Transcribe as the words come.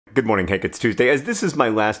Good morning, Hank. It's Tuesday. As this is my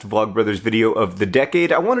last Vlogbrothers video of the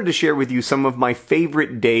decade, I wanted to share with you some of my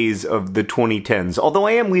favorite days of the 2010s, although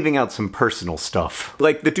I am leaving out some personal stuff.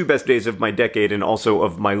 Like, the two best days of my decade and also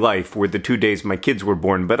of my life were the 2 days my kids were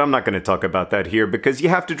born, but I'm not going to talk about that here because you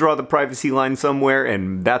have to draw the privacy line somewhere,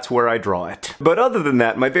 and that's where I draw it. But other than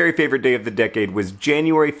that, my very favorite day of the decade was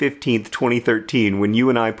January 15th, 2013, when you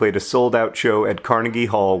and I played a sold-out show at Carnegie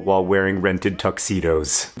Hall while wearing rented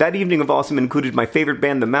tuxedos. That evening of awesome included my favorite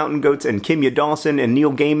band, the Mountain Goats, and Kimya Dawson and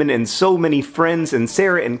Neil Gaiman, and so many friends, and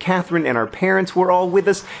Sarah and Catherine and our parents were all with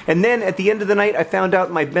us. And then at the end of the night I found out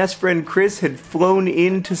my best friend Chris had flown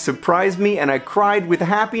in to surprise me, and I cried with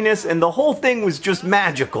happiness, and the whole thing was just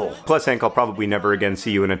magical. Plus, Hank, I'll probably never again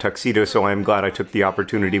see you in a tuxedo, so I am glad I took the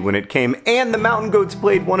opportunity when it came. And the Mountain Goats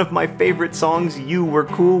played one of my favorite songs, You Were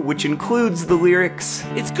Cool, which includes the lyrics,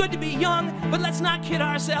 "It's good to be young, but let's not kid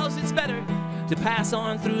ourselves, it's better to pass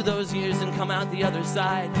on through those years and come out the other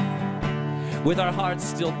side with our hearts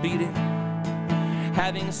still beating,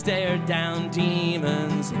 having stared down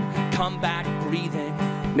demons and come back breathing."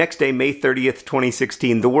 Next day, May 30th,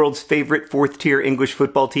 2016, the world's favorite fourth-tier English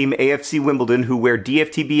football team, AFC Wimbledon, who wear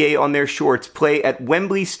DFTBA on their shorts, play at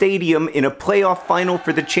Wembley Stadium in a playoff final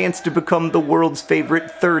for the chance to become the world's favorite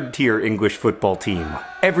third-tier English football team.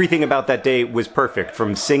 Everything about that day was perfect,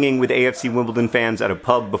 from singing with AFC Wimbledon fans at a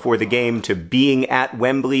pub before the game to being at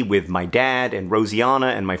Wembley with my dad and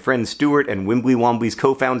Rosianna and my friend Stuart and Wimbly Wombly's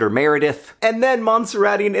co-founder Meredith. And then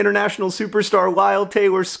Montserratian international superstar Lyle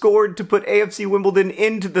Taylor scored to put AFC Wimbledon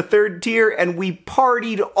into the third tier, and we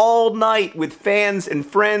partied all night with fans and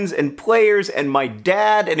friends and players and my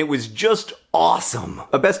dad, and it was just awesome.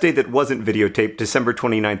 A best day that wasn't videotaped, December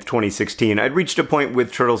 29th, 2016. I'd reached a point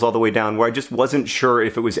with Turtles All the Way Down where I just wasn't sure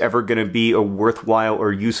if it was ever going to be a worthwhile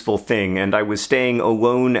or useful thing, and I was staying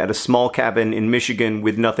alone at a small cabin in Michigan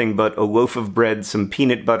with nothing but a loaf of bread, some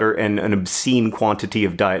peanut butter, and an obscene quantity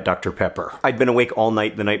of Diet Dr. Pepper. I'd been awake all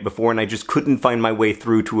night the night before, and I just couldn't find my way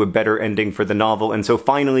through to a better ending for the novel, and so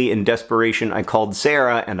finally, in desperation, I called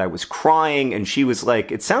Sarah, and I was crying, and she was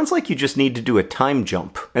like, "It sounds like you just need to do a time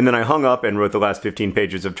jump." And then I hung up and wrote the last 15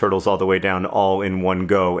 pages of Turtles All the Way Down all in one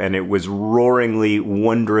go, and it was roaringly,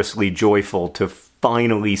 wondrously joyful to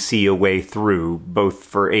finally see a way through, both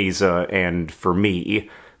for Aza and for me.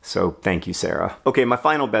 So, thank you, Sarah. Okay, my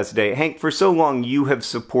final best day. Hank, for so long you have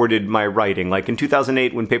supported my writing. Like in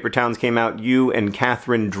 2008 when Paper Towns came out, you and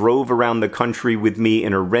Catherine drove around the country with me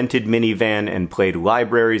in a rented minivan and played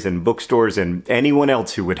libraries and bookstores and anyone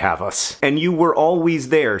else who would have us. And you were always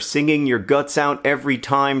there, singing your guts out every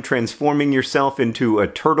time, transforming yourself into a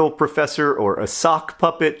turtle professor or a sock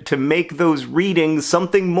puppet to make those readings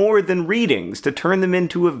something more than readings, to turn them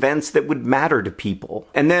into events that would matter to people.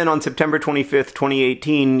 And then on September 25th,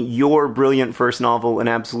 2018, your brilliant first novel, An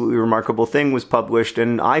Absolutely Remarkable Thing, was published,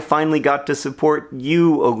 and I finally got to support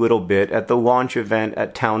you a little bit at the launch event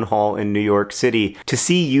at Town Hall in New York City. To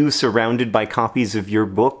see you surrounded by copies of your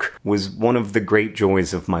book was one of the great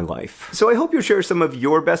joys of my life. So I hope you'll share some of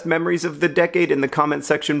your best memories of the decade in the comment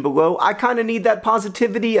section below. I kinda need that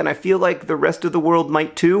positivity, and I feel like the rest of the world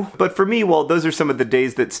might too. But for me, while those are some of the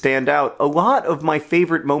days that stand out, a lot of my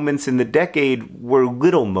favorite moments in the decade were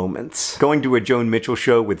little moments. Going to a Joan Mitchell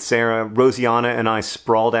show with Sarah, Rosianna and I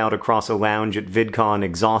sprawled out across a lounge at VidCon,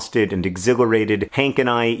 exhausted and exhilarated, Hank and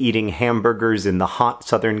I eating hamburgers in the hot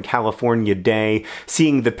Southern California day,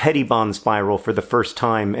 seeing the Pettibon spiral for the first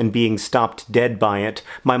time and being stopped dead by it,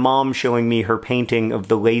 my mom showing me her painting of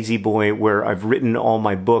the Lazy Boy where I've written all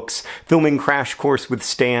my books, filming Crash Course with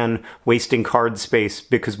Stan, wasting card space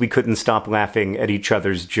because we couldn't stop laughing at each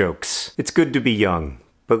other's jokes. It's good to be young,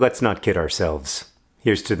 but let's not kid ourselves.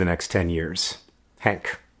 Here's to the next 10 years.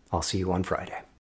 Hank, I'll see you on Friday.